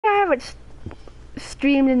haven't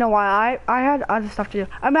streamed in a while. I had other stuff to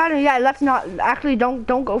do. Yeah, let's not actually don't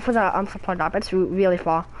go for the supply drop. It's really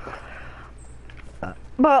far.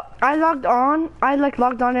 But I logged on and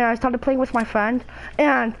I started playing with my friend,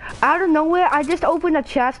 and out of nowhere I just opened a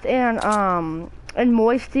chest and in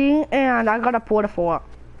Moisty, and I got a porta fort.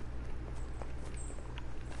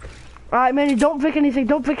 Alright, Manny, don't pick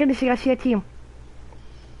anything, I see a team.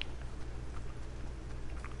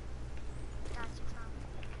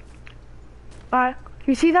 Alright,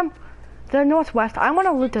 you see them? They're northwest. I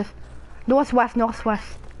wanna loot this. Northwest.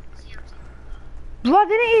 Bro, I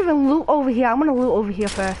didn't even loot over here. I'm gonna loot over here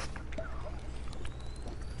first.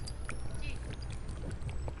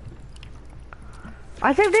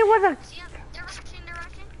 I think they were They're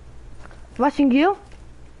rushing you?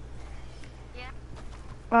 Yeah.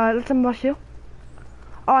 Let them rush you.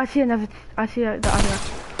 Oh, I see the other.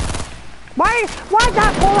 Why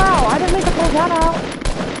that pull out? I didn't make the pull that out.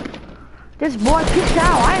 This boy peeked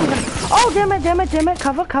out. I am gonna. Oh, damn it.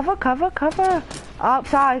 Cover. Oh,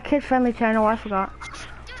 sorry, kid friendly channel, I forgot.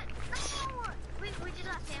 We did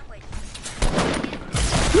that sandwich.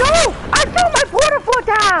 No! I threw my porta fort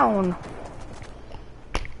down!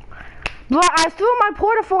 But I threw my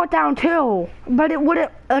porta fort down too, but it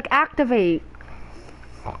wouldn't like activate.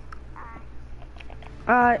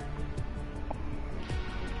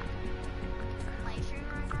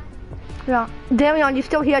 Yeah. Damian, you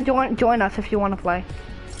still here? Join us if you want to play.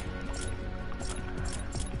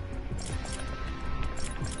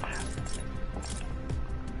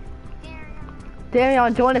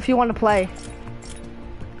 Damian, join if you want to play.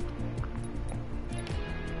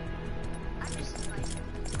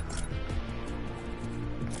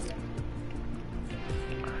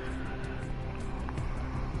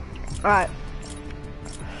 Alright.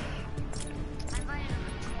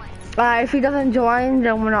 If he doesn't join,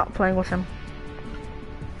 then we're not playing with him.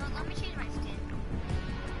 No, let me change my skin.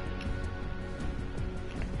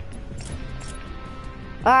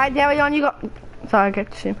 Alright, Damian, you got... Sorry, I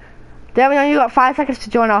get to see him. Damian, you got 5 seconds to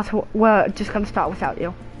join us. We're just gonna start without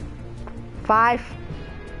you. 5,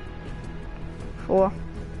 4,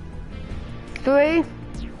 3,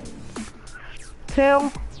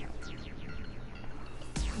 2.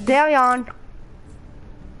 Damian.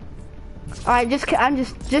 Alright,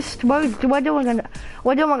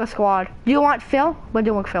 we're doing a squad. Do you want Phil? We're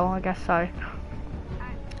doing Phil, I guess. Sorry.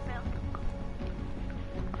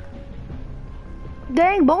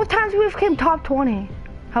 Dang, both times we've came top 20.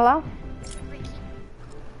 Hello?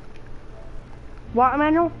 What,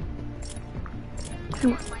 Emmanuel?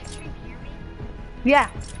 Yeah.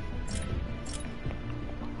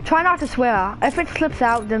 Try not to swear. If it slips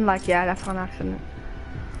out, then like, yeah, that's on accident.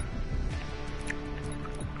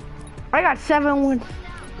 I got 7 wins.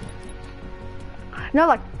 No,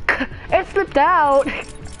 like, it slipped out.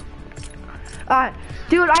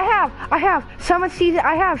 Dude, I have summer season.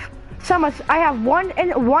 I have one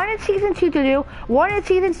in season 2 to do, 1 in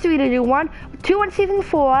season 3 to do, 2 in season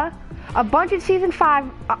 4, a bunch in season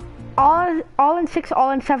 5, all in 6,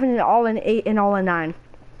 all in 7, and all in 8, and all in 9.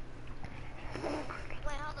 Wait,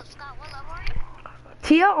 hold up, Scott, what level are you?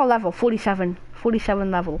 Tier or level? 47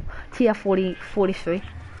 level. Tier 43. Dude, I'm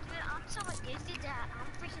so addicted that I'm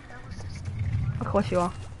freaking level 60. Of course you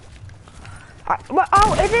are.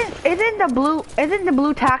 Oh, isn't the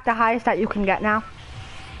blue tack the highest that you can get now?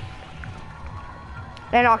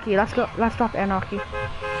 Anarchy, let's go. Let's stop anarchy.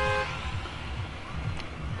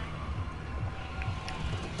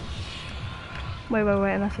 Wait,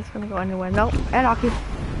 unless it's gonna go anywhere. Nope, anarchy.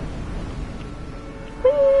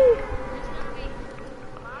 Whee!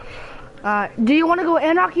 Do you want to go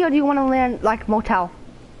anarchy or do you want to land like motel?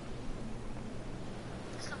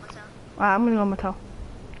 Let's go motel. I'm gonna go motel.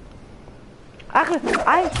 Actually,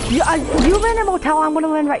 you land in motel. I'm gonna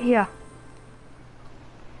land right here.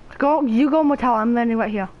 You go motel. I'm landing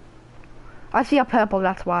right here. I see a purple.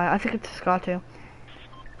 That's why. I think it's a scar too.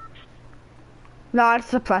 No, it's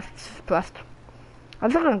suppressed.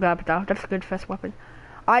 I'm still gonna grab it though. That's a good first weapon.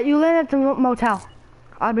 Alright, you land at the motel.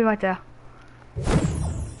 I'll be right there.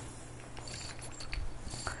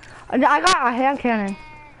 And I got a hand cannon.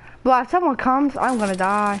 But if someone comes, I'm gonna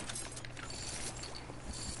die.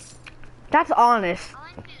 That's honest.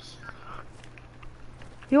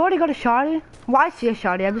 You already got a shotty? Well, I see a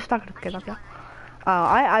shotty. I'm just not gonna pick it up yet.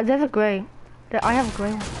 Oh, there's a gray. I have a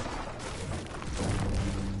gray one.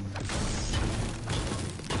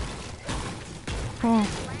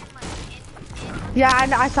 Yeah,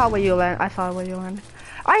 I saw where you landed.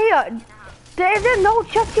 I hear. There's no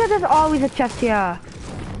chest here. There's always a chest here.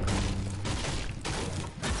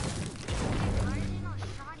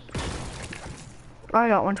 I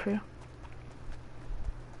got one for you.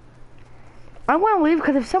 I'm gonna leave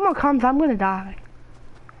because if someone comes, I'm gonna die.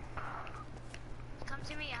 Come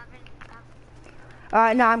to me,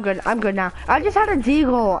 No, I'm good. I'm good now. I just had a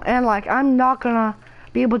deagle, and like, I'm not gonna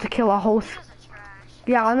be able to kill a whole. Deagles are trash.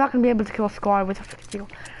 Yeah, I'm not gonna be able to kill a squad with a freaking deagle.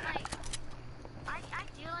 Like, I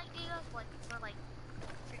do like Deagles, but for like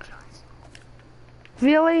trick shots.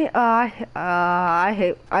 Really? I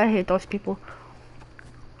hate those people.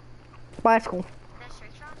 But it's cool. That's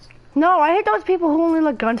trick shots? No, I hate those people who only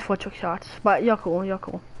like guns for trick shots. But you're cool. You're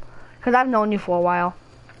cool. Cause I've known you for a while.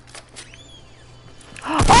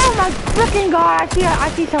 Oh my freaking god! I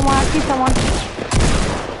see someone. I see someone.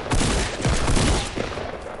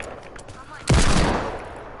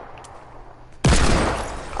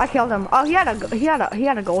 I killed him. Oh, he had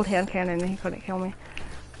a gold hand cannon and he couldn't kill me.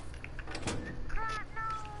 Crap, no.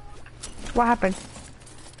 What happened?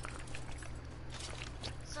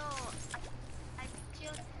 So, I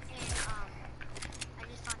killed and, I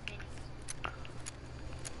just found minis.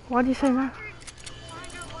 What did you say now?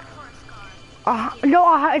 400 wood for a scar.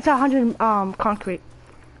 No, it's 100 concrete.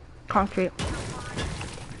 Concrete.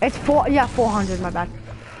 It's 400. My bad.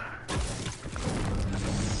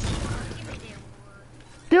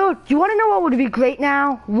 Dude, you want to know what would be great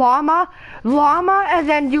now? Llama, and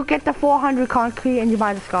then you get the 400 concrete and you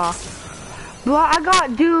buy the scar.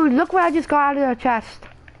 But dude, look what I just got out of the chest.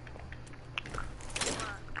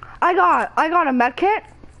 I got a med kit,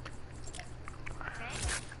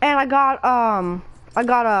 and I got a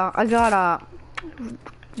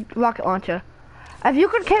rocket launcher. If you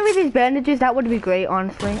could carry these bandages, that would be great.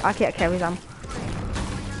 Honestly, I can't carry them.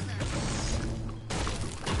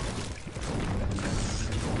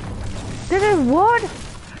 This is wood.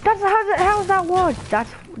 How's that wood? That's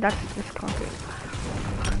just concrete.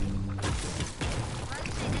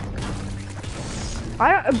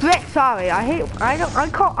 Brick. Sorry, I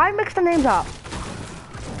mix the names up.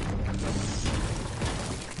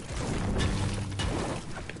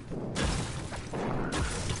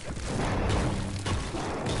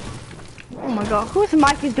 Oh my god, whose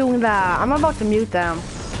mic is doing that? I'm about to mute them.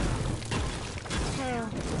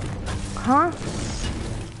 Huh?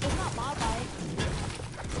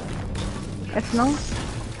 It's not.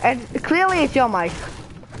 Clearly, it's your mic.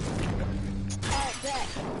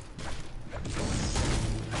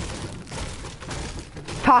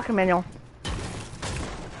 Talk, Emmanuel.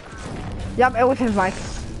 Yep, it was his mic.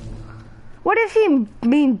 What does he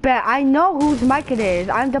mean, bet? I know whose mic it is.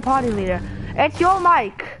 I'm the party leader. It's your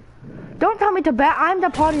mic. Don't tell me to bet. I'm the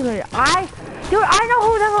party leader. Dude, I know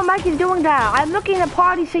whoever mic is doing that. I'm looking at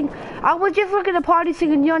party sing. I was just looking at party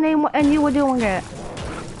singing your name, and you were doing it.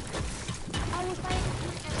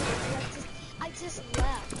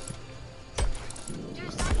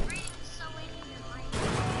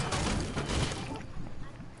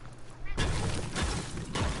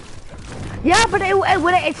 Yeah, but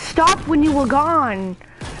it stopped when you were gone.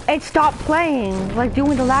 It stopped playing, like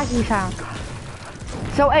doing the laggy sound.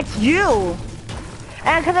 So it's you.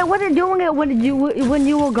 And because I wasn't doing it when you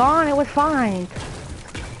were gone, it was fine.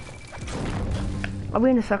 Are we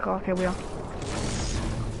in the circle? Okay, we are.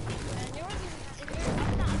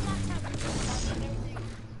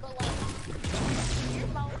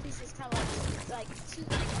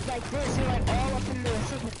 Like this, you're like all up in the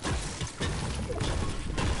signal.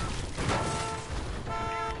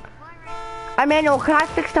 Emmanuel, can I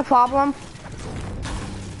fix the problem?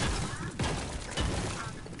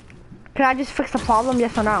 Can I just fix the problem,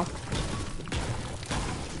 yes or no?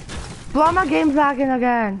 Bro, my game's lagging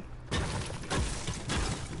again.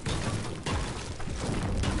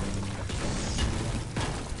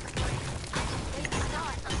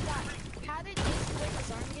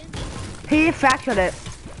 He fractured it.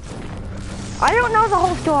 I don't know the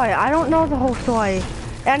whole story.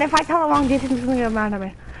 And if I tell the wrong distance, he's gonna get mad at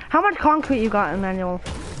me. How much concrete you got, Emmanuel?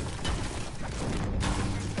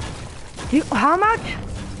 How much?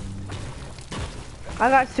 I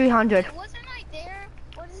got 300. Wait, wasn't I there?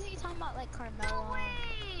 What is he talking about, like Carmelo? No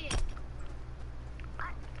way!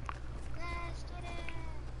 Let's get it.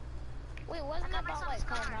 Wait, wasn't it about like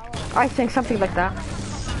Carmelo? I think something like that.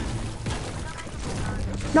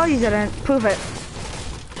 No, you didn't. Prove it.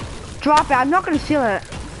 Drop it. I'm not gonna steal it.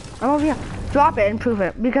 I'm over here. Drop it and prove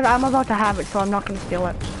it because I'm about to have it, so I'm not gonna steal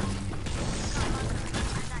it.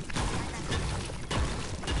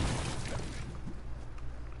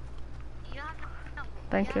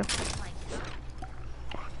 Thank you.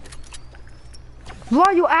 Bro,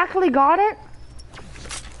 you actually got it?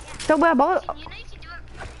 So we're both. You know you can do it.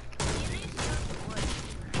 You know you can do it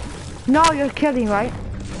with wood. No, you're kidding, right? No,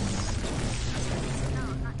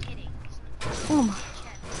 I'm not kidding. Oh my.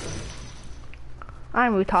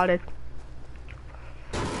 I'm retarded.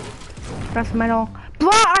 That's metal. Bro,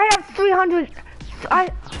 I have 300. I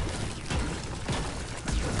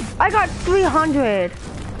got 300.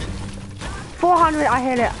 400, I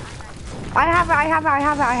hit it. I have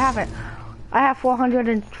it. I have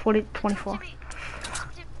 440, 24. It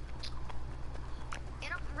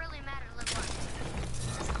don't really matter, look.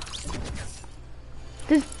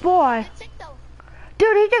 This boy.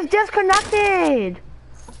 Dude, he just disconnected.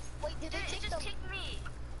 Wait, did it just kick me?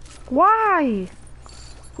 Why?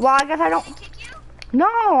 Well, I guess I don't. Did it kick you?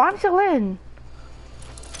 No, I'm still in.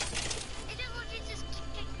 It just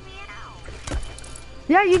kicked me out.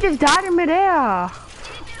 Yeah, you just died in midair.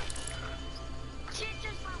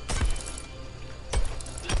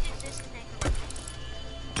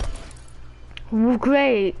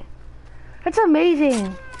 Great. That's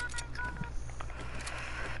amazing.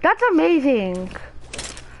 That's amazing.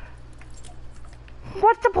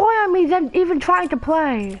 What's the point of me then even trying to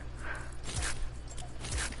play?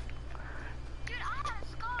 Dude, I have a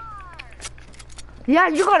scar. Yeah,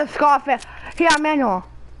 you got a scarf. Here, Emmanuel.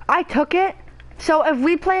 I took it. So if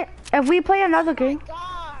we play another game.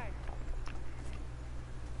 God.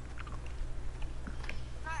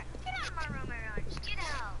 Alright, get out of my room, everyone. Just get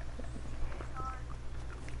out.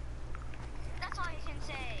 That's all you can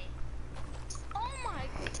say. Oh my.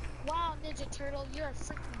 Wow, Ninja Turtle, you're a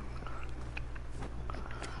freaking.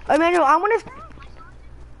 Emmanuel, I'm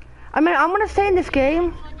gonna stay in this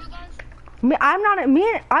game.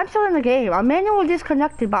 I'm still in the game. Emmanuel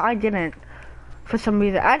disconnected, but I didn't. For some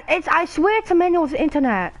reason. I swear it's Emmanuel's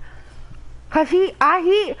internet. Cause he's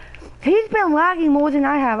been lagging more than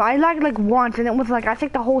I have. I lagged like once and it was like, I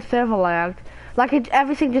think the whole server lagged. Like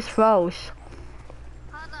everything just froze.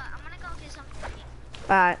 Hold on, I'm gonna go get something to eat.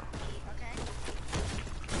 Alright. Okay?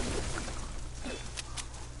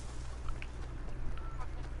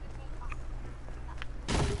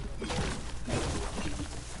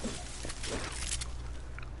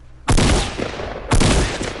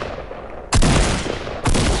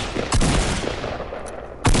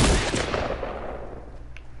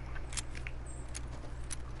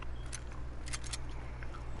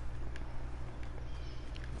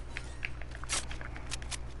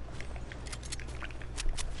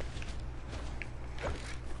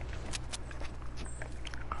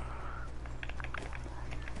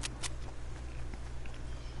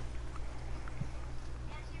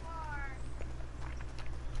 Yes, you are.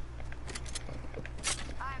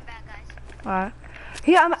 I'm back, guys. Alright.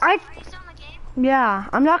 Yeah, Are you still in the game? yeah,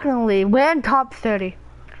 I'm not gonna leave. We're in top 30.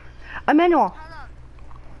 Emmanuel, Hold on.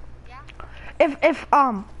 Yeah?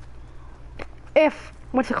 if,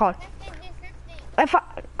 what's it called? If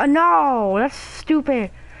no, that's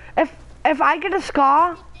stupid. If I get a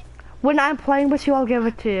scar, when I'm playing with you, I'll give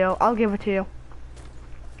it to you. I'll give it to you.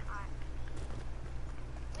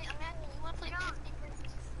 Wait, Emmanuel, you wanna play 50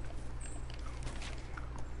 versus?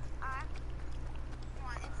 Come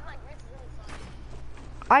on, it's like, it's really fun.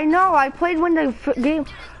 I know, I played when the game.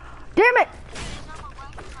 Damn it! It's not my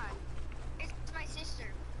Wi-Fi. It's my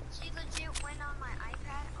sister. She legit went on my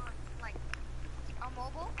iPad on, like, on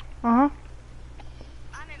mobile. Uh-huh.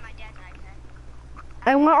 I'm in my dad's iPad.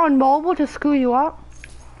 I went on mobile to screw you up.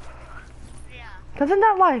 Yeah. Doesn't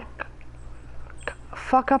that like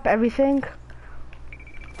fuck up everything?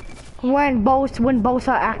 When both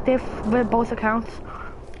are active with both accounts.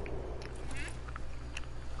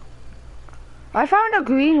 I found a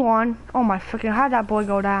green one. Oh my freaking! How'd that boy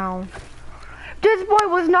go down? This boy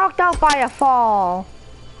was knocked out by a fall.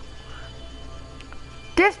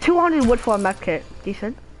 There's 200 wood for a mech kit.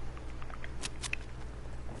 Decent.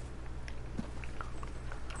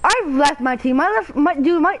 I've left my team.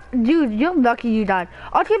 Dude, you're lucky you died.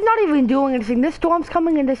 Our team's not even doing anything. This storm's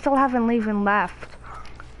coming and they still haven't even left.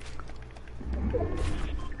 I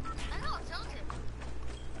know, it's tilted.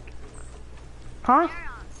 Huh? Carry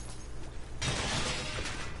on.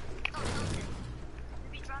 Oh, tilted.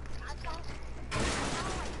 Maybe drop it. I thought,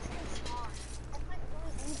 it's really small. It's like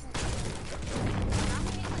really easy.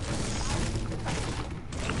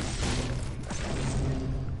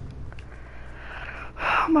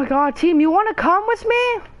 Oh my god, team, you wanna come with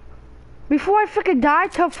me? Before I freaking die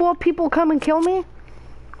till 4 people come and kill me?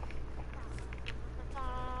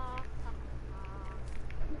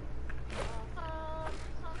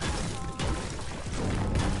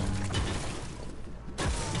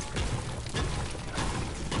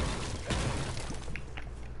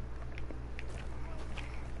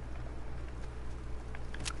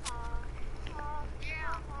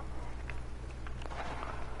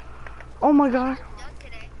 Oh my god. Done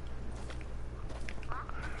today. Huh?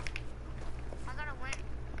 I gotta win.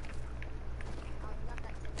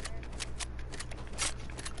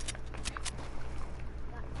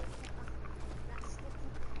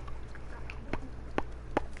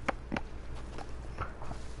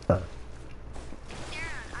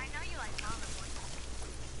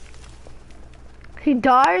 He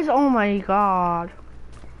dies? Oh my god.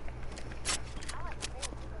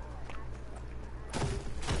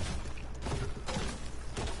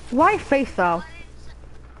 Why face though?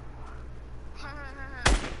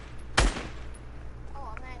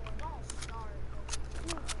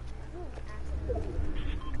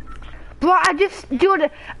 Bro, I just, dude,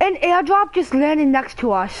 an airdrop just landed next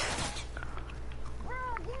to us. Bro,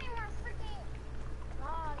 give me my freaking.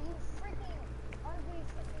 You freaking ugly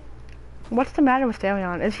freaking. What's the matter with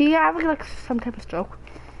Darion? Is he having like some type of stroke?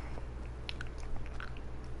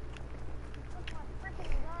 That's my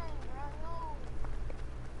freaking gun, bro. No.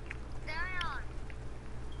 Zion.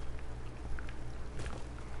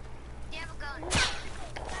 Do you have a gun?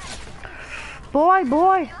 Boy. Do you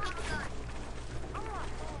have a gun?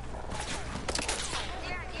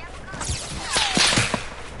 Darren, do you have a gun?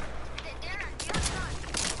 Darren, do you have a gun?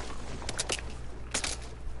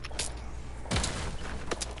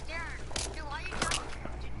 Darren, dude, why are you talking?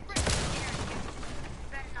 Dude, Darren, you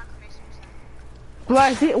better not commit suicide. Bro,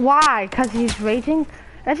 is he, why? Cause he's raging?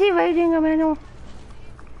 Is he raging, Emmanuel?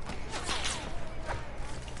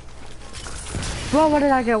 Bro, what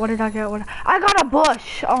did I get? I got a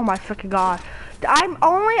bush! Oh my freaking god. I'm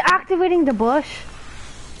only activating the bush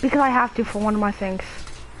because I have to for one of my things.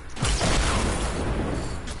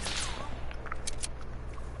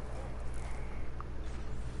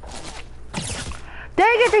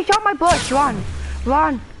 Dang it, they shot my bush!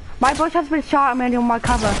 Run! My bush has been shot, Emmanuel, my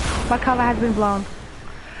cover has been blown.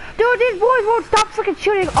 Dude, these boys won't stop freaking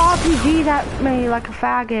shooting RPGs at me like a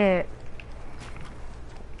faggot.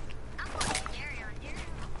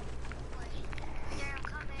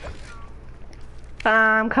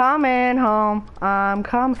 I'm coming home.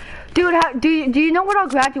 Dude, do you know what our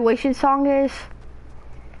graduation song is?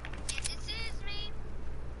 This is me.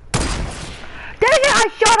 Dang it, I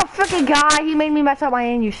shot a freaking guy. He made me mess up my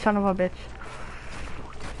aim, you son of a bitch.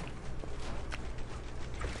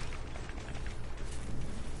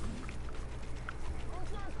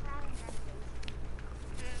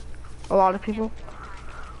 A lot of people.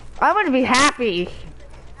 I'm gonna be happy.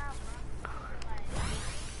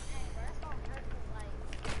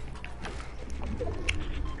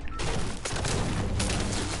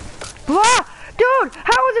 Bruh! Dude,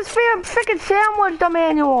 how is this freaking sandwiched,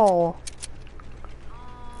 Emmanuel?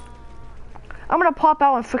 I'm gonna pop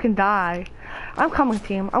out and freaking die. I'm coming,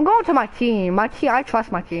 team. I'm going to my team. I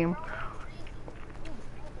trust my team.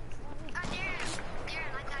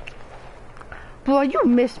 Bro, you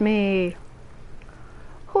missed me.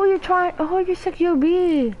 Who you think you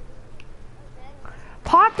be?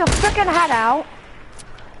 Pop the freaking head out.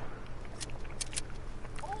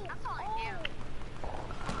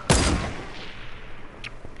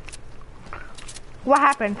 What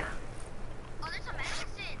happened? Oh, there's a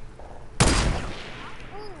medicine.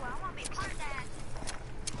 Ooh, I want to be part of that.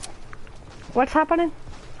 What's happening?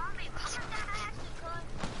 I want to be part of that. I actually could.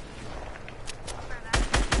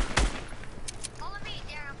 Follow me,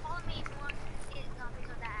 Darren. Follow me if you want to get zombies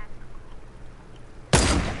with that.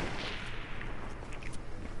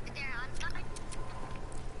 Darren, I'm not.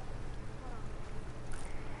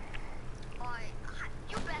 Boy,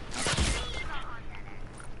 you bet you're not on that end.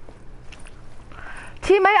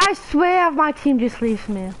 Teammate, I swear if my team just leaves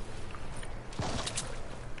me.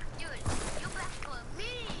 Dude, you best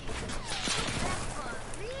believe. You best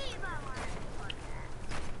believe I want to put that.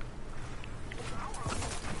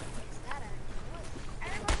 Is that a...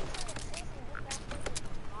 Everybody's trying to chase and get that freaking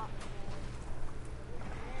rock,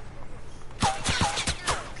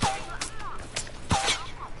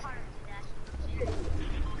 I'm not part of the dash. Wait.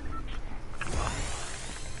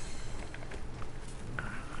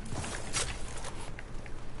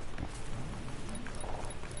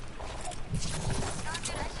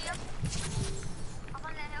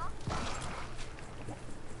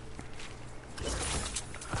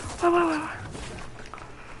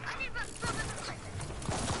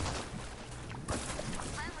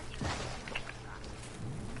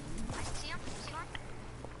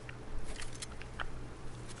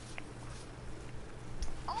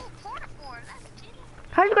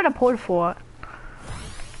 How you gonna port for it?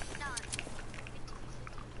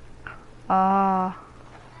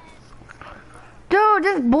 Dude,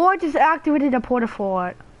 this boy just activated the porta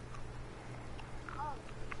fort.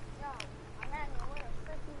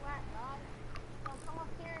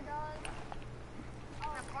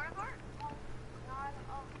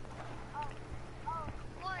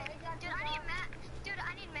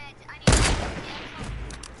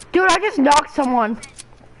 Dude, I just knocked someone.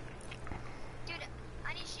 Dude,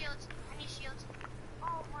 I need shields.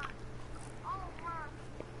 Oh my.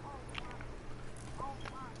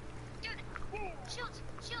 Dude, shields.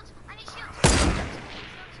 I need shields.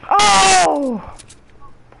 No!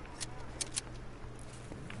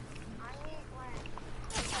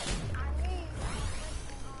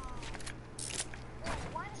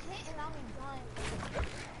 One hit and I'm done.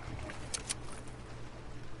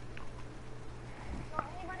 So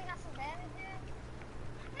anybody got some bandages?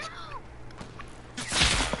 No!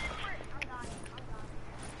 I'm dying.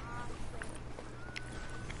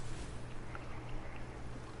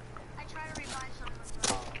 I try to revive someone,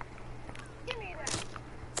 bro. Give me that.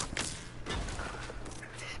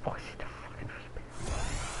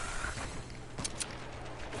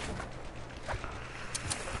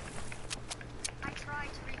 I tried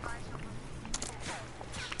to revive someone.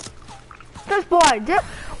 This boy,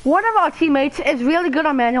 one of our teammates is really good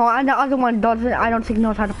on manual and the other one doesn't, I don't think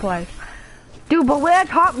knows how to play. Dude, but we're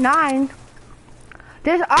top 9.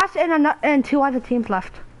 There's us and 2 other teams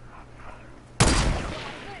left.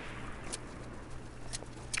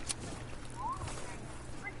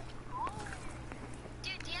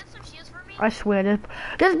 Dude, do you have some shields for me? I swear,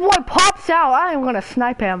 this boy pops out. I am gonna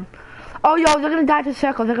snipe him. Oh, yo, they're gonna die to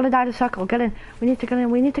circle. They're gonna die to circle. Get in. We need to get in.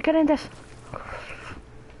 We need to get in this.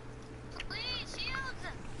 Please, shields!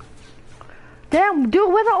 Damn,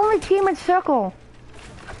 dude, we're the only team in circle.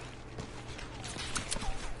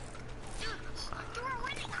 Dude, you are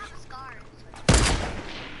winning. I have scars.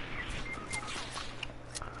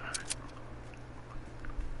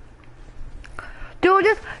 Dude,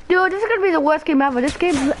 this is gonna be the worst game ever. This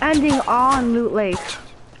game's ending on Loot Lake.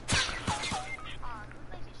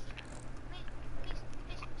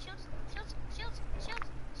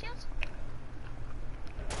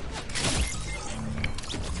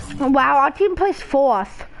 Wow, our team placed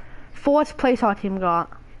 4th. 4th place our team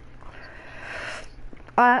got.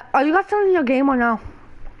 Are you guys still in your game or no?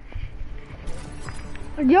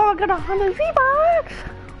 Yo, I got 100 V-Bucks!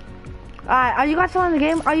 Alright, are you guys still in the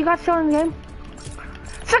game? Are you guys still in the game?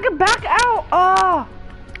 Second back out! Oh!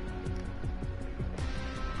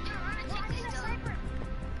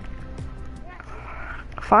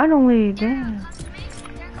 Finally, damn.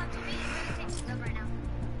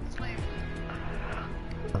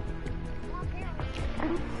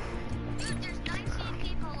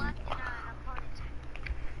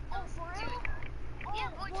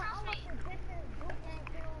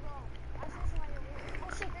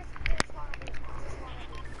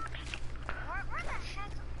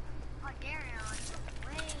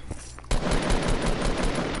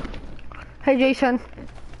 Hey, Jason. You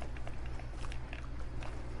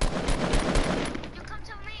come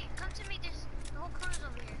to me. Come to me. There's the whole crew's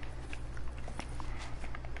over here.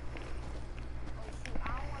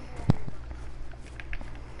 Oh shoot!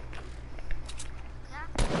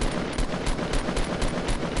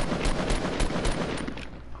 I don't want to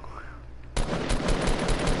go over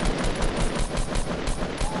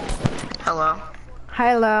here. Hello.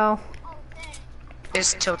 Hello.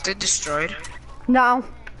 Is Tilted destroyed? No.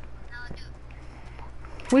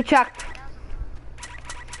 We checked.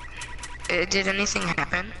 Did anything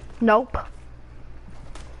happen? Nope.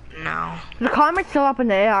 No. The comment's still up in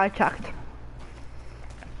the air, I checked.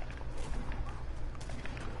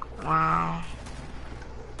 Wow.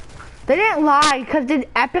 They didn't lie, because did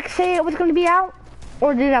Epic say it was going to be out?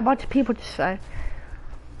 Or did a bunch of people just say?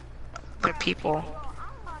 But people.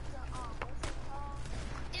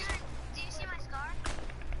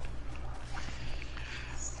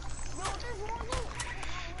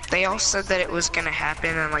 They all said that it was gonna happen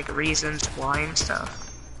and like reasons why and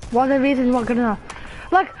stuff. What are the reasons we're gonna...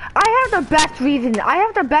 Like, I have the best reason. I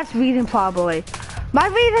have the best reason probably. My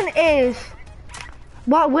reason is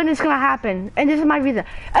when it's gonna happen. And this is my reason.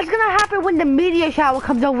 It's gonna happen when the meteor shower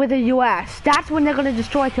comes over the US. That's when they're gonna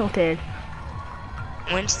destroy Tilted.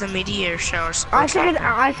 When's the meteor shower I supposed to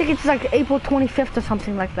happen? think it's like April 25th or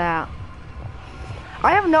something like that.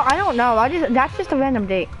 I don't know. That's just a random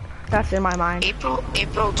date. That's in my mind. April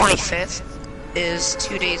 25th is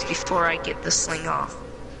 2 days before I get the sling off.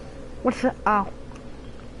 What's that? Oh.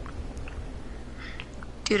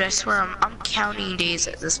 Dude, I swear I'm counting days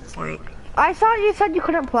at this point. I thought you said you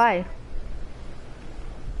couldn't play.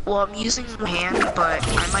 Well, I'm using my hand, but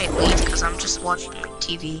I might leave because I'm just watching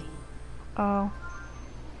TV. Oh.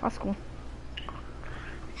 That's cool.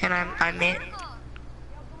 And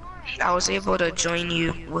I was able to join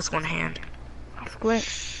you with one hand. That's great.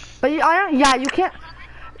 But you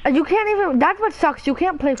can't even, that's what sucks, you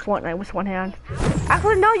can't play Fortnite with one hand.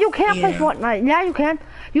 Actually, no, you can't play Fortnite. Yeah, you can.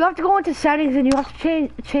 You have to go into settings and you have to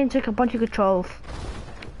change like a bunch of controls.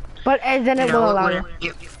 And then it will allow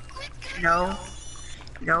you.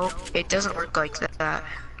 No, it doesn't work like that.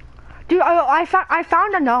 Dude, I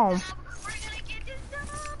found a gnome.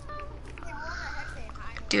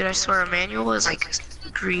 Dude, I swear, Emmanuel is like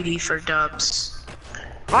greedy for dubs.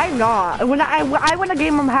 I'm not. When I win a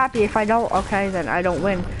game, I'm happy. If I don't, okay, then I don't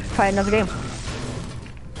win. Try another game.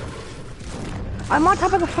 I'm on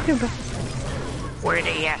top of the fucking. Where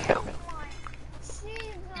they at though?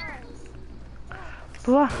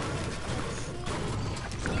 Blah.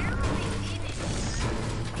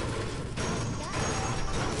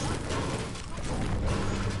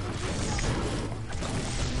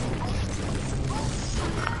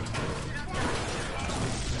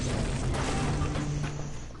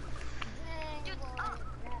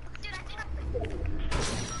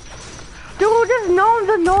 Dude, this gnome's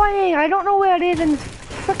annoying. I don't know where it is and it's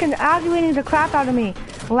freaking aggravating the crap out of me.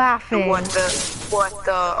 Laughing. What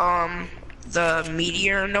the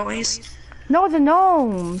meteor noise? No, the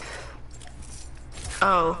gnomes.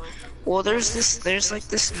 Oh, well there's like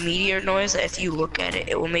this meteor noise that if you look at it,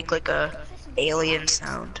 it will make like a alien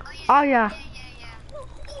sound. Oh yeah.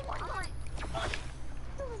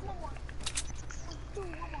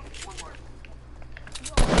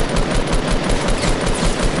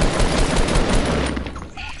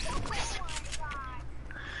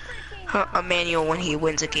 Emmanuel when he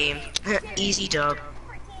wins a game. Easy dub.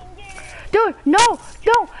 Dude, no.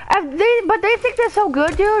 But they think they're so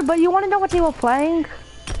good, dude. But you want to know what they were playing?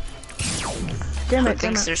 Damn Who it,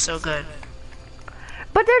 thinks they're so good?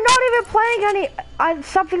 But they're not even playing any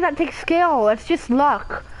something that takes skill. It's just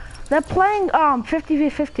luck. They're playing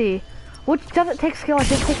 50v50, which doesn't take skill. It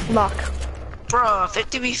just takes luck. Bruh,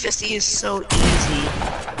 50v50 is so easy.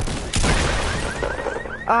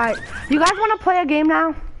 Alright, you guys want to play a game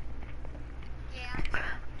now?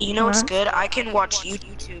 You know what's good? I can watch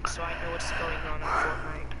YouTube so I know what's going on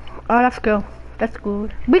Fortnite. Oh, that's good. That's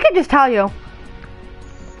good. We can just tell you.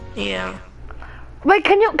 Yeah. Wait,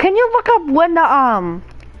 can you look up when the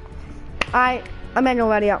Emmanuel,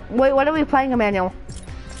 ready up. Wait, what are we playing, Emmanuel?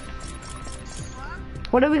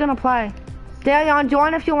 What are we gonna play? Darion,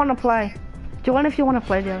 join if you want to play. Join if you want to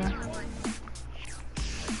play, Darion.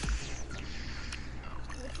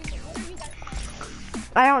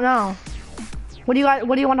 I don't know. What do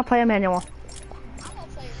you want to play, Emmanuel?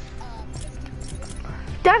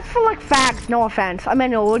 That's for like facts, no offense.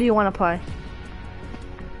 Emmanuel, what do you want to play?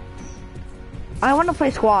 I want to play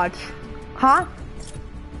squads. Huh?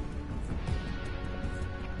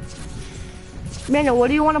 Emmanuel, what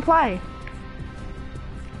do you want to play?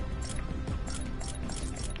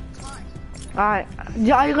 Alright.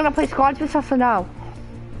 Are you gonna play squads with us or no?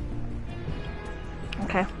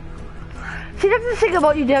 Okay. See, that's the thing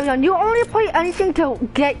about you, Darion. You only play anything to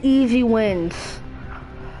get easy wins.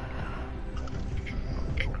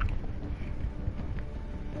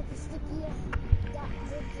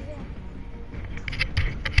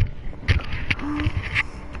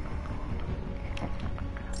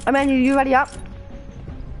 Emmanuel, you ready up?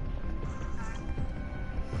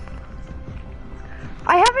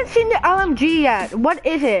 I haven't seen the LMG yet. What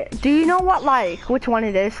is it? Do you know which one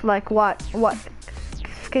it is? Like what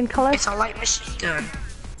skin color? It's a light machine gun.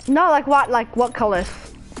 No, what colors?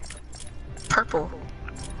 Purple.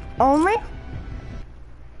 Only?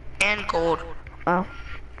 And gold. Oh.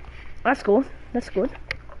 That's cool. That's good.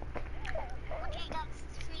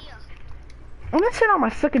 I'm gonna sit on my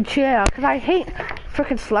freaking chair because I hate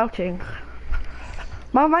freaking slouching.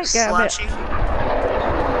 My mic get a bit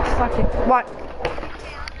slouching. What?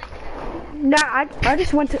 Nah, I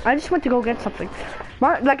just went to go get something.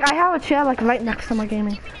 I have a chair right next to my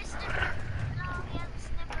gaming.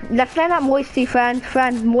 Let's land that Moisty friend.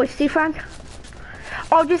 Moisty friend.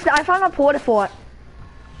 Oh, I found a porta fort.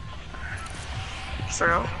 For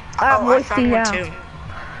real? Moisty, I found one too.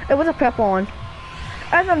 It was a purple one.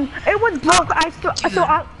 And then it was broke.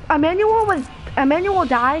 Emmanuel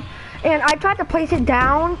died, and I tried to place it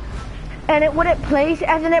down, and it wouldn't place,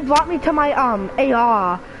 and then it brought me to my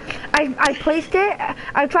AR. I placed it.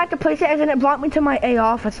 I tried to place it, and then it brought me to my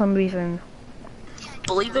AR for some reason.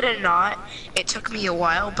 Believe it or not, it took me a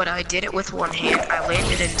while, but I did it with one hand. I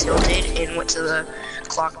landed and tilted and went to the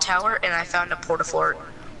clock tower, and I found a porta fort.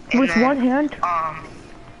 With one hand?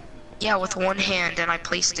 Yeah, with one hand, and I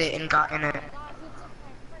placed it and got in it.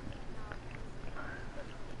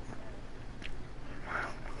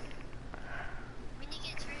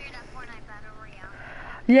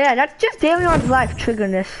 Yeah, that's just Darion's life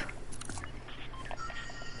triggering this.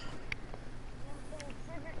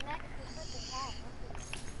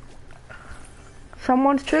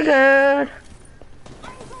 Someone's triggered.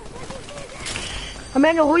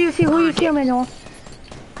 Emmanuel, who you see, Emmanuel?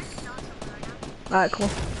 Alright, cool.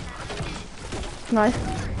 Nice.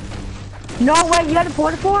 No way, you had a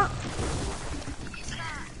porta fort?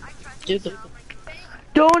 Dude,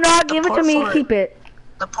 Do not give it to me, keep it.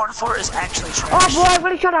 The porta fort is actually trash. Oh boy, I'm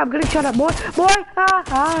gonna shut up, boy.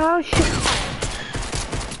 Oh shit.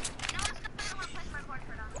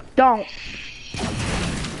 Don't.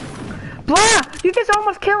 Bruh, you just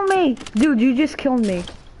almost killed me. Dude, you just killed me.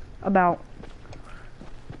 About.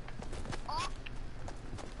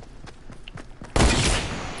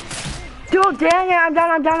 Dude, dang it, I'm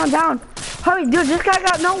down. Hurry, dude, this guy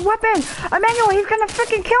got no weapon. Emmanuel, he's gonna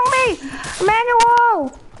freaking kill me.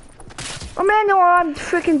 Emmanuel, I'm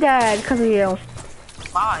freaking dead because of you.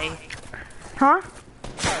 Why? Huh?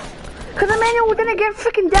 Because Emmanuel didn't get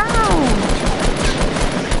freaking down.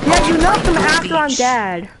 Yeah, you knocked him after I'm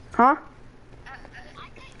dead. Huh?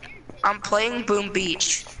 I'm playing Boom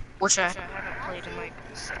Beach, which I haven't played in like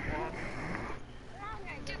so long.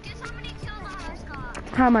 Dude, guess how many kills I just got?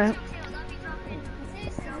 How am I? 2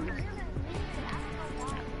 kills. Let me drop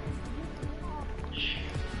in.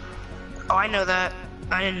 Oh, I know that.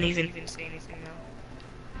 I didn't even say anything though.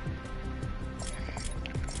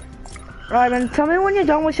 Alright, then tell me when you're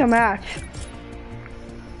done with your match.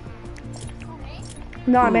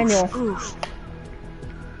 No, Emmanuel. Oof.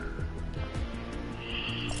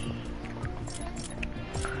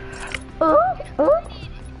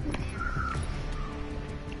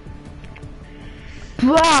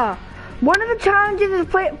 Bruh, one of the challenges is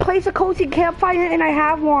place a cozy campfire, and I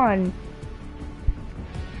have one.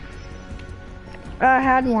 I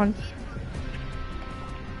had one.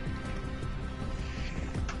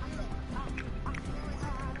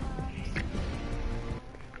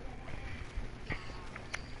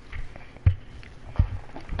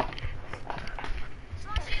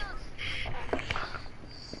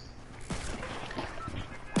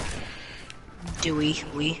 Do we.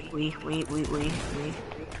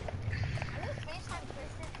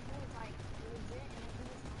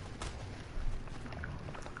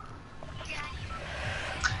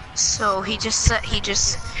 So he just said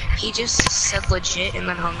legit and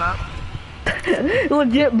then hung up.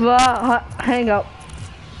 Legit, bruh. Hang up.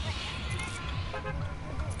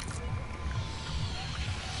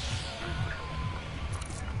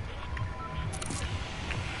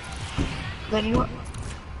 Then what?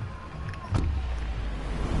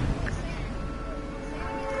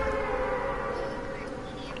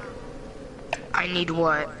 I need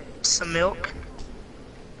what? Some milk?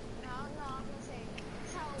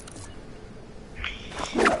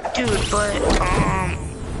 Dude, but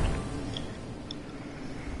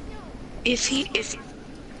if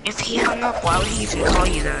he hung up, why would he even call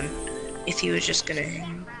you then? If he was just gonna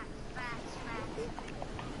hang.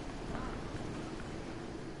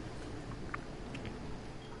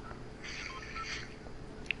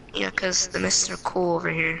 Yeah, cause the Mr. Cool over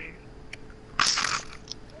here.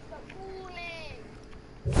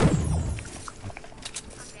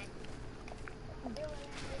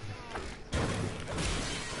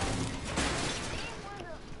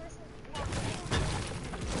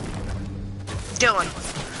 Dylan.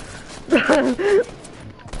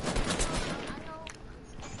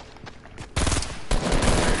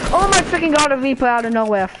 Oh my freaking god, a Reaper out of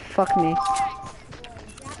nowhere. Fuck me.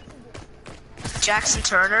 Jackson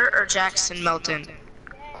Turner or Jackson Melton?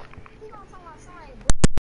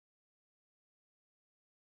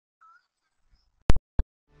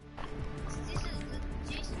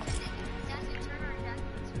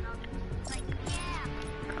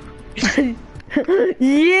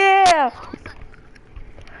 Yeah!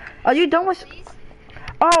 Are you done with...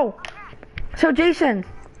 Oh! So Jason.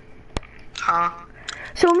 Huh?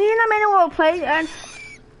 So me and Emmanuel played and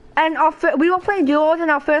we were playing duos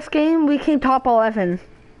in our first game, we came top 11.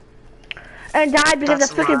 And died because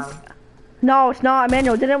That's of freaking... lie. No, it's not,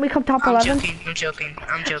 Emmanuel. Didn't we come top 11? I'm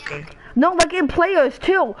joking. No, like in players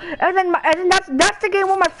too. And then that's the game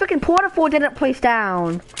where my freaking porta fort didn't place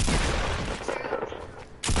down.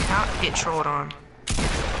 Not get trolled on.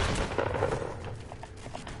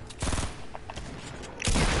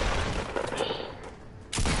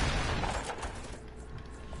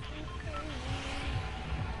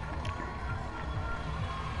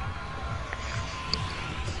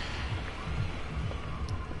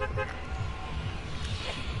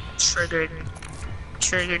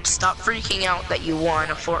 Triggered. Stop freaking out that you won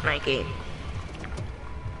a Fortnite game.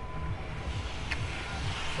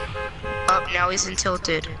 Up, now he's in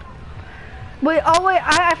tilted. Wait,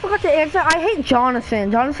 I forgot to answer. I hate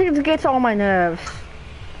Jonathan. Jonathan gets on my nerves.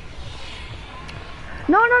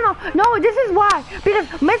 No, this is why.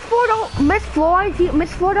 Because Miss Floyd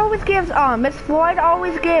always gives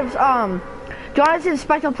Jonathan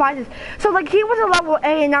special prizes. So like he was a level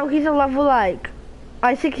A and now he's a level like,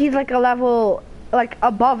 I think he's like a level like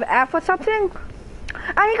above F or something.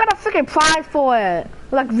 And he got a freaking prize for it.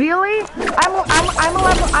 Like really?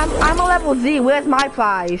 I'm a level Z. Where's my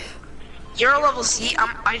prize? You're a level Z.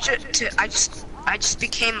 I just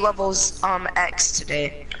became levels X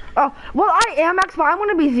today. Oh, well I am X, but I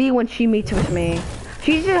want to be Z when she meets with me.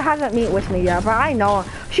 She just hasn't met with me yet, but I know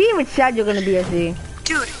her. She even said you're gonna be a Z.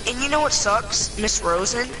 Dude, and you know what sucks? Miss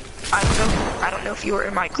Rosen. I don't know if you were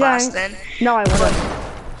in my class then. No, I wasn't.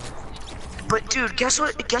 But dude, guess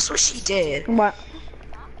what? Guess what she did? What?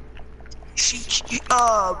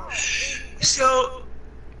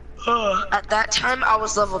 At that time I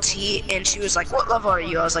was level T, and she was like, "What level are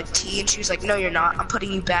you?" I was like T, and she was like, "No, you're not. I'm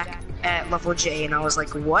putting you back at level J." And I was like,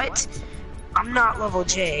 "What? I'm not level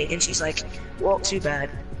J." And she's like, "Well, too bad."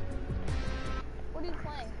 What are you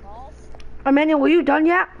playing, golf? Emmanuel, were you done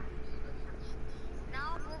yet? No,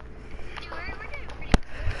 but dude, we're doing pretty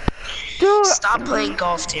Dude. Stop playing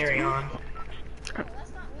golf, Darion.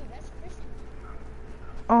 That's not me, that's Christian.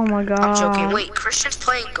 Oh my god. I'm joking. Wait, Christian's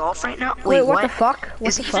playing golf right now? Wait, what the fuck? What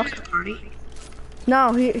Is the he fuck? even in the party?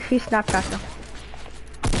 No, he's Snapchatting.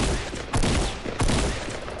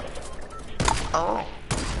 Oh.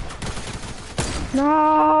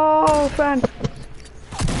 No, friend.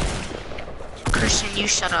 Christian, you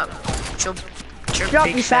shut up. You're Shut up,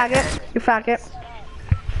 big you fat faggot. head. You faggot.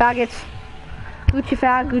 Faggots. Gucci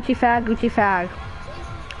fag, Gucci fag, Gucci fag.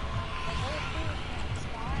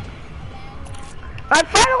 I'm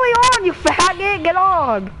finally on, you faggot! Get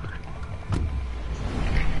on!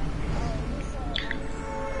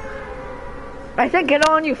 I said get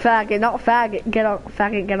on, you faggot, not faggot. Get on,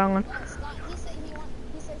 faggot, get on. He said he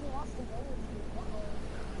wants to go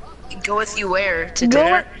with you. Go with you where? To Go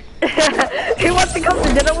dinner? with- He wants to come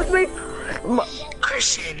to dinner with me?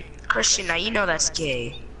 Christian, now you know that's gay.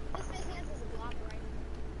 He says he has his Glock right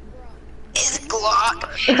now. Bro. His Glock!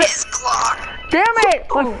 His Glock! Damn it!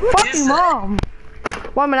 My Who is fucking it? mom!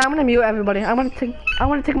 1 minute, I'm gonna mute everybody. I wanna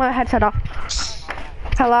take my headset off.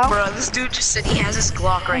 Hello? Bro, this dude just said he has his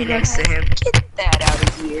Glock right next to him. Get that out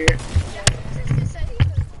of here. He said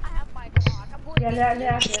I have my Glock. I'm going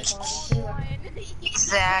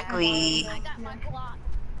Exactly. I got my Glock.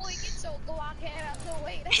 Boy, get your Glock head out the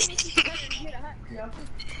way. That makes you better get a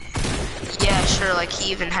Yeah, sure, like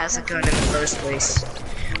he even has a gun in the first place.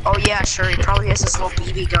 Oh yeah, sure, he probably has this little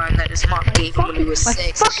BB gun that his mom gave him when he was My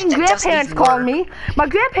 6. fucking that doesn't grandparents even called work. me. My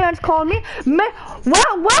grandparents called me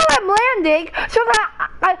while I'm landing, so that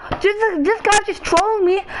this guy just trolling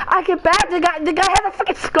me. I get back. The guy has a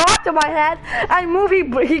fucking scar to my head. I move.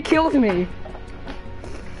 He kills me.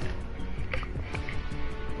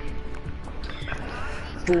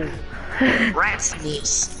 Boom. Rat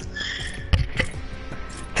sneeze.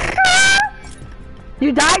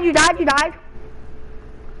 You died. You died. You died.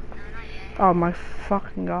 Oh my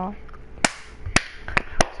fucking god.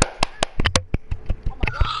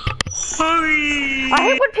 I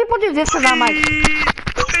hate when people do this because I'm like,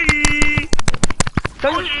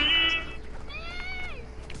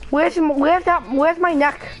 where's my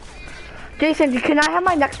neck? Jason, can I have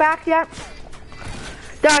my neck back yet?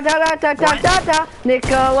 Da da da da da da da.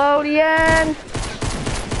 Nickelodeon.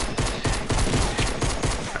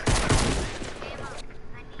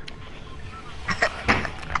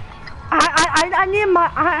 I need my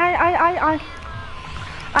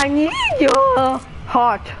I need your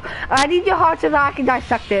heart. I need your heart so that I can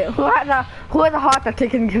dissect it. Who has a heart that they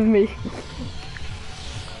can give me?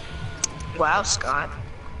 Wow, Scott.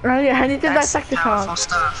 I need to That's dissect this powerful heart.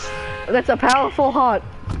 stuff. That's a powerful heart.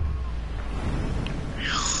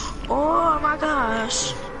 Oh my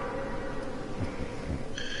gosh.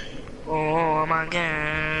 Oh my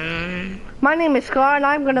god. My name is Scar and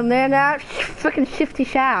I'm gonna land at freaking shifty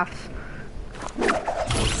shafts.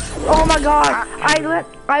 Oh my god!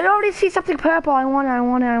 I already see something purple. I want it.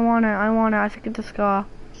 I should get the Scar.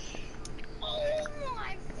 Oh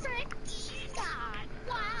my freaking god!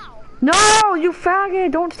 Wow! No, you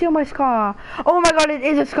faggot! Don't steal my Scar. Oh my god, it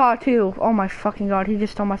is a Scar too. Oh my fucking god, he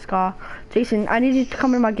just stole my Scar. Jason, I need you to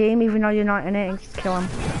come in my game even though you're not in it and kill him.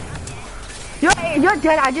 You're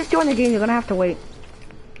dead. I just joined the game. You're gonna have to wait.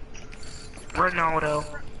 Ronaldo.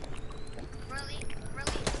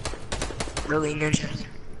 Really, Ninja?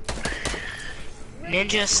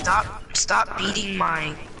 Ninja, stop beating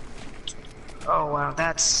my... Oh wow,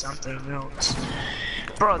 that's something else.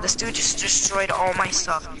 Bro, this dude just destroyed all my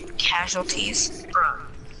stuff. Casualties? Bro.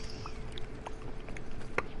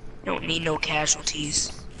 Don't need no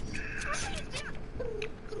casualties.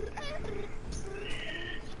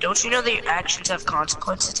 Don't you know that your actions have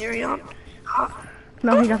consequences, Darion? Huh?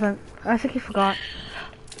 No, he doesn't. I think he forgot.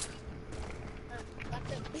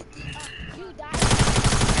 You died.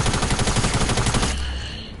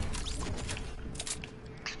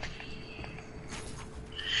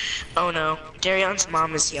 Oh no, Darion's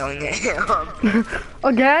mom is yelling at him.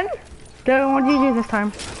 Again? Darion, what did you do this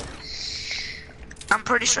time? I'm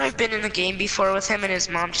pretty sure I've been in the game before with him, and his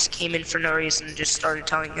mom just came in for no reason and just started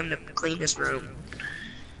telling him to clean his room.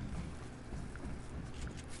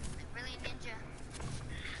 Really, Ninja?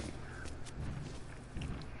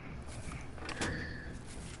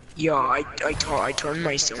 Yeah, I turned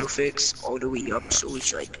my Sofix all the way up so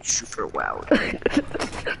it's like super loud.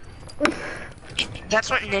 That's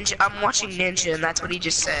what Ninja. I'm watching Ninja, and that's what he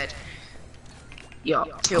just said. Yeah,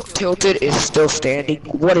 Tilted is still standing.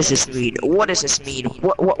 What does this mean? What does this mean?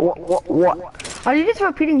 What? Are you just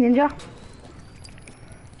repeating Ninja?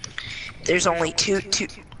 There's only two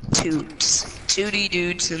dudes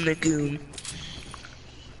in the goon.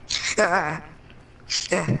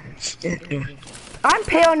 I'm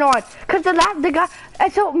paranoid, cause the guy,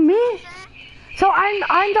 and so I'm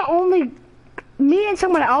the only, me and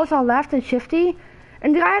someone else are left and Shifty,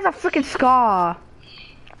 and the guy has a freaking scar.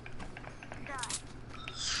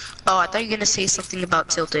 Oh, I thought you were gonna say something about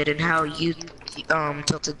Tilted and how you,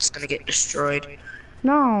 Tilted's gonna get destroyed.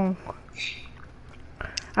 No.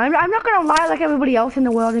 I'm not gonna lie like everybody else in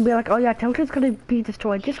the world and be like, oh yeah, Tilted's gonna be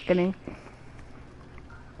destroyed. Just kidding.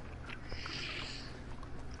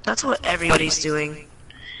 That's what everybody's doing.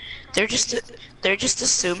 They're just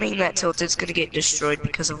assuming that Tilted's gonna get destroyed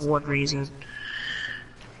because of one reason.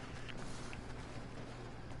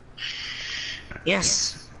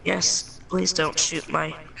 Yes, please don't shoot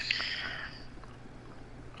my...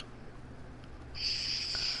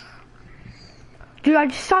 Dude, I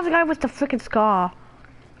just saw the guy with the freaking scar.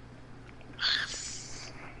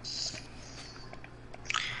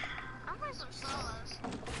 I'm playing some solos.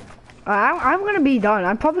 I'm gonna be done.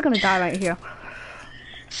 I'm probably gonna die right here.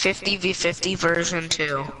 50v50 version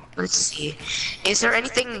 2. Let's see. Is there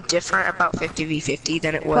anything different about 50v50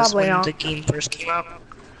 than it was Probably when not. the game first came out?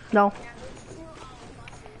 No.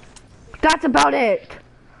 That's about it.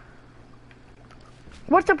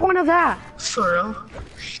 What's the point of that? For real?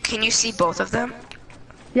 Can you see both of them?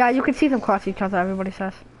 Yeah, you can see them cross each other, everybody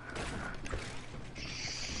says.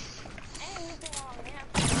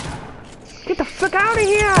 Get the frick out of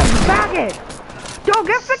here, faggot! Yo,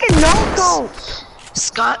 get freaking no-scoped!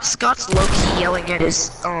 Scott's low-key yelling at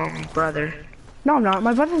his, brother. No, I'm not.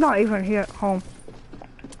 My brother's not even here at home.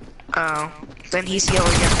 Oh. Then he's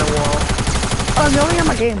yelling at the wall. Oh, I'm yelling at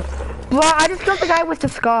my game. Well, I just killed the guy with the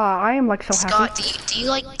scar. I am like so happy. Scott, do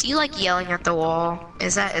you like yelling at the wall?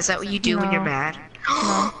 Is that what you do when you're mad?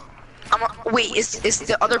 No. Wait, is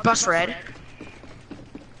the other bus red?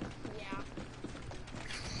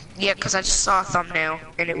 Yeah, cause I just saw a thumbnail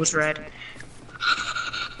and it was red.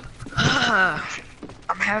 I'm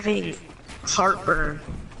having heartburn.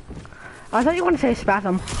 I thought you wanted to say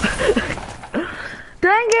spasm.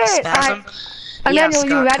 Dang it! Spasm? Emmanuel,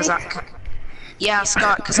 you ready? Yeah,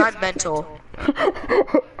 Scott, cause I'm mental. I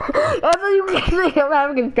thought you were gonna say I'm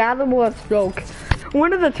having a spasm or a stroke.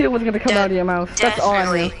 One of the two was gonna come out of your mouth. That's all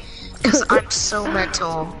I knew. Cause I'm so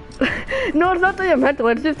mental. No, it's not that you're mental.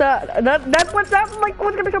 It's just that's what sounds like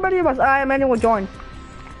what's gonna come out of your mouth. Alright, Emmanuel, join.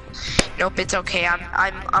 Nope, it's okay. I'm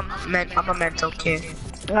a mental kid.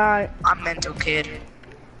 Alright. I'm mental kid.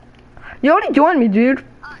 You already joined me, dude.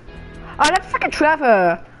 That's fucking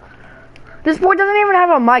Trevor. This boy doesn't even have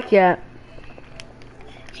a mic yet.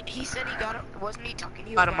 He said he got it. Wasn't he talking to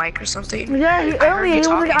you about a mic or something? Yeah, earlier he was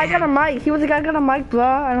like, I got a him. mic. He was like, I got a mic, bro.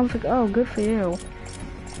 And I was like, oh, good for you.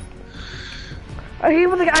 He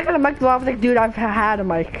was like, I got a mic, bro. I was like, dude, I've had a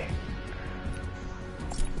mic.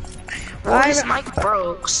 Well, his mic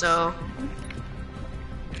broke, so.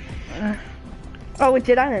 Oh, it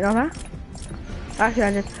did? I didn't know that. Actually,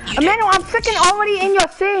 I did. Emmanuel, I'm freaking already in your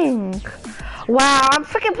thing. Wow, I'm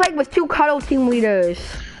freaking playing with 2 cuddle team leaders.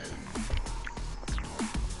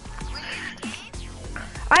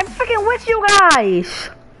 I'm freaking with you guys.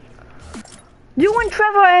 You and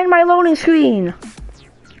Trevor and my loading screen.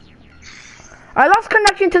 I lost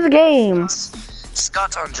connection to the game.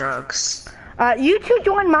 Scott's on drugs. You two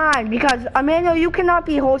join mine because Emmanuel, you cannot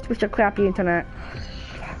be host with your crappy internet.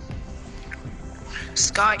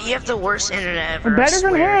 Scott, you have the worst internet ever. Better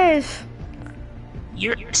than his.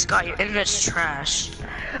 Scott, your internet's trash.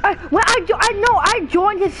 I know I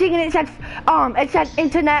joined his thing and it said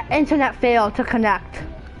internet failed to connect.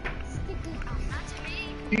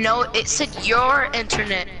 No, it said your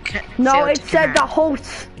internet. No, it said the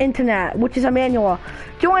host's internet, which is Emmanuel.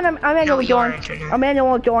 Join Emmanuel. No, Join.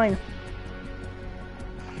 Emmanuel, join.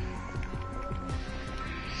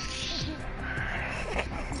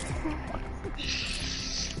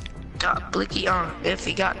 Got blicky on. If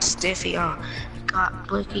he got stiffy on. Got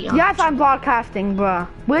blicky on. Yes, I'm broadcasting, bruh.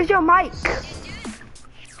 Where's your mic?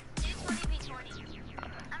 Did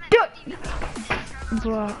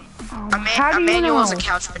But, how do you Emmanuel know? is a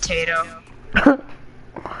couch potato.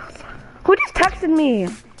 Who just texted me?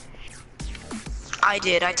 I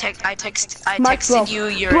did. I Mike, bro. texted you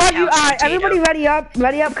your Bro, couch potato. everybody ready up,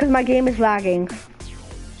 because my game is lagging.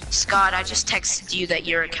 Scott, I just texted you that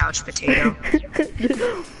you're a couch potato.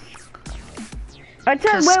 I said,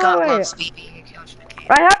 Because wait. Scott loves me being a couch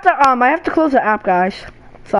potato. I have to close the app, guys.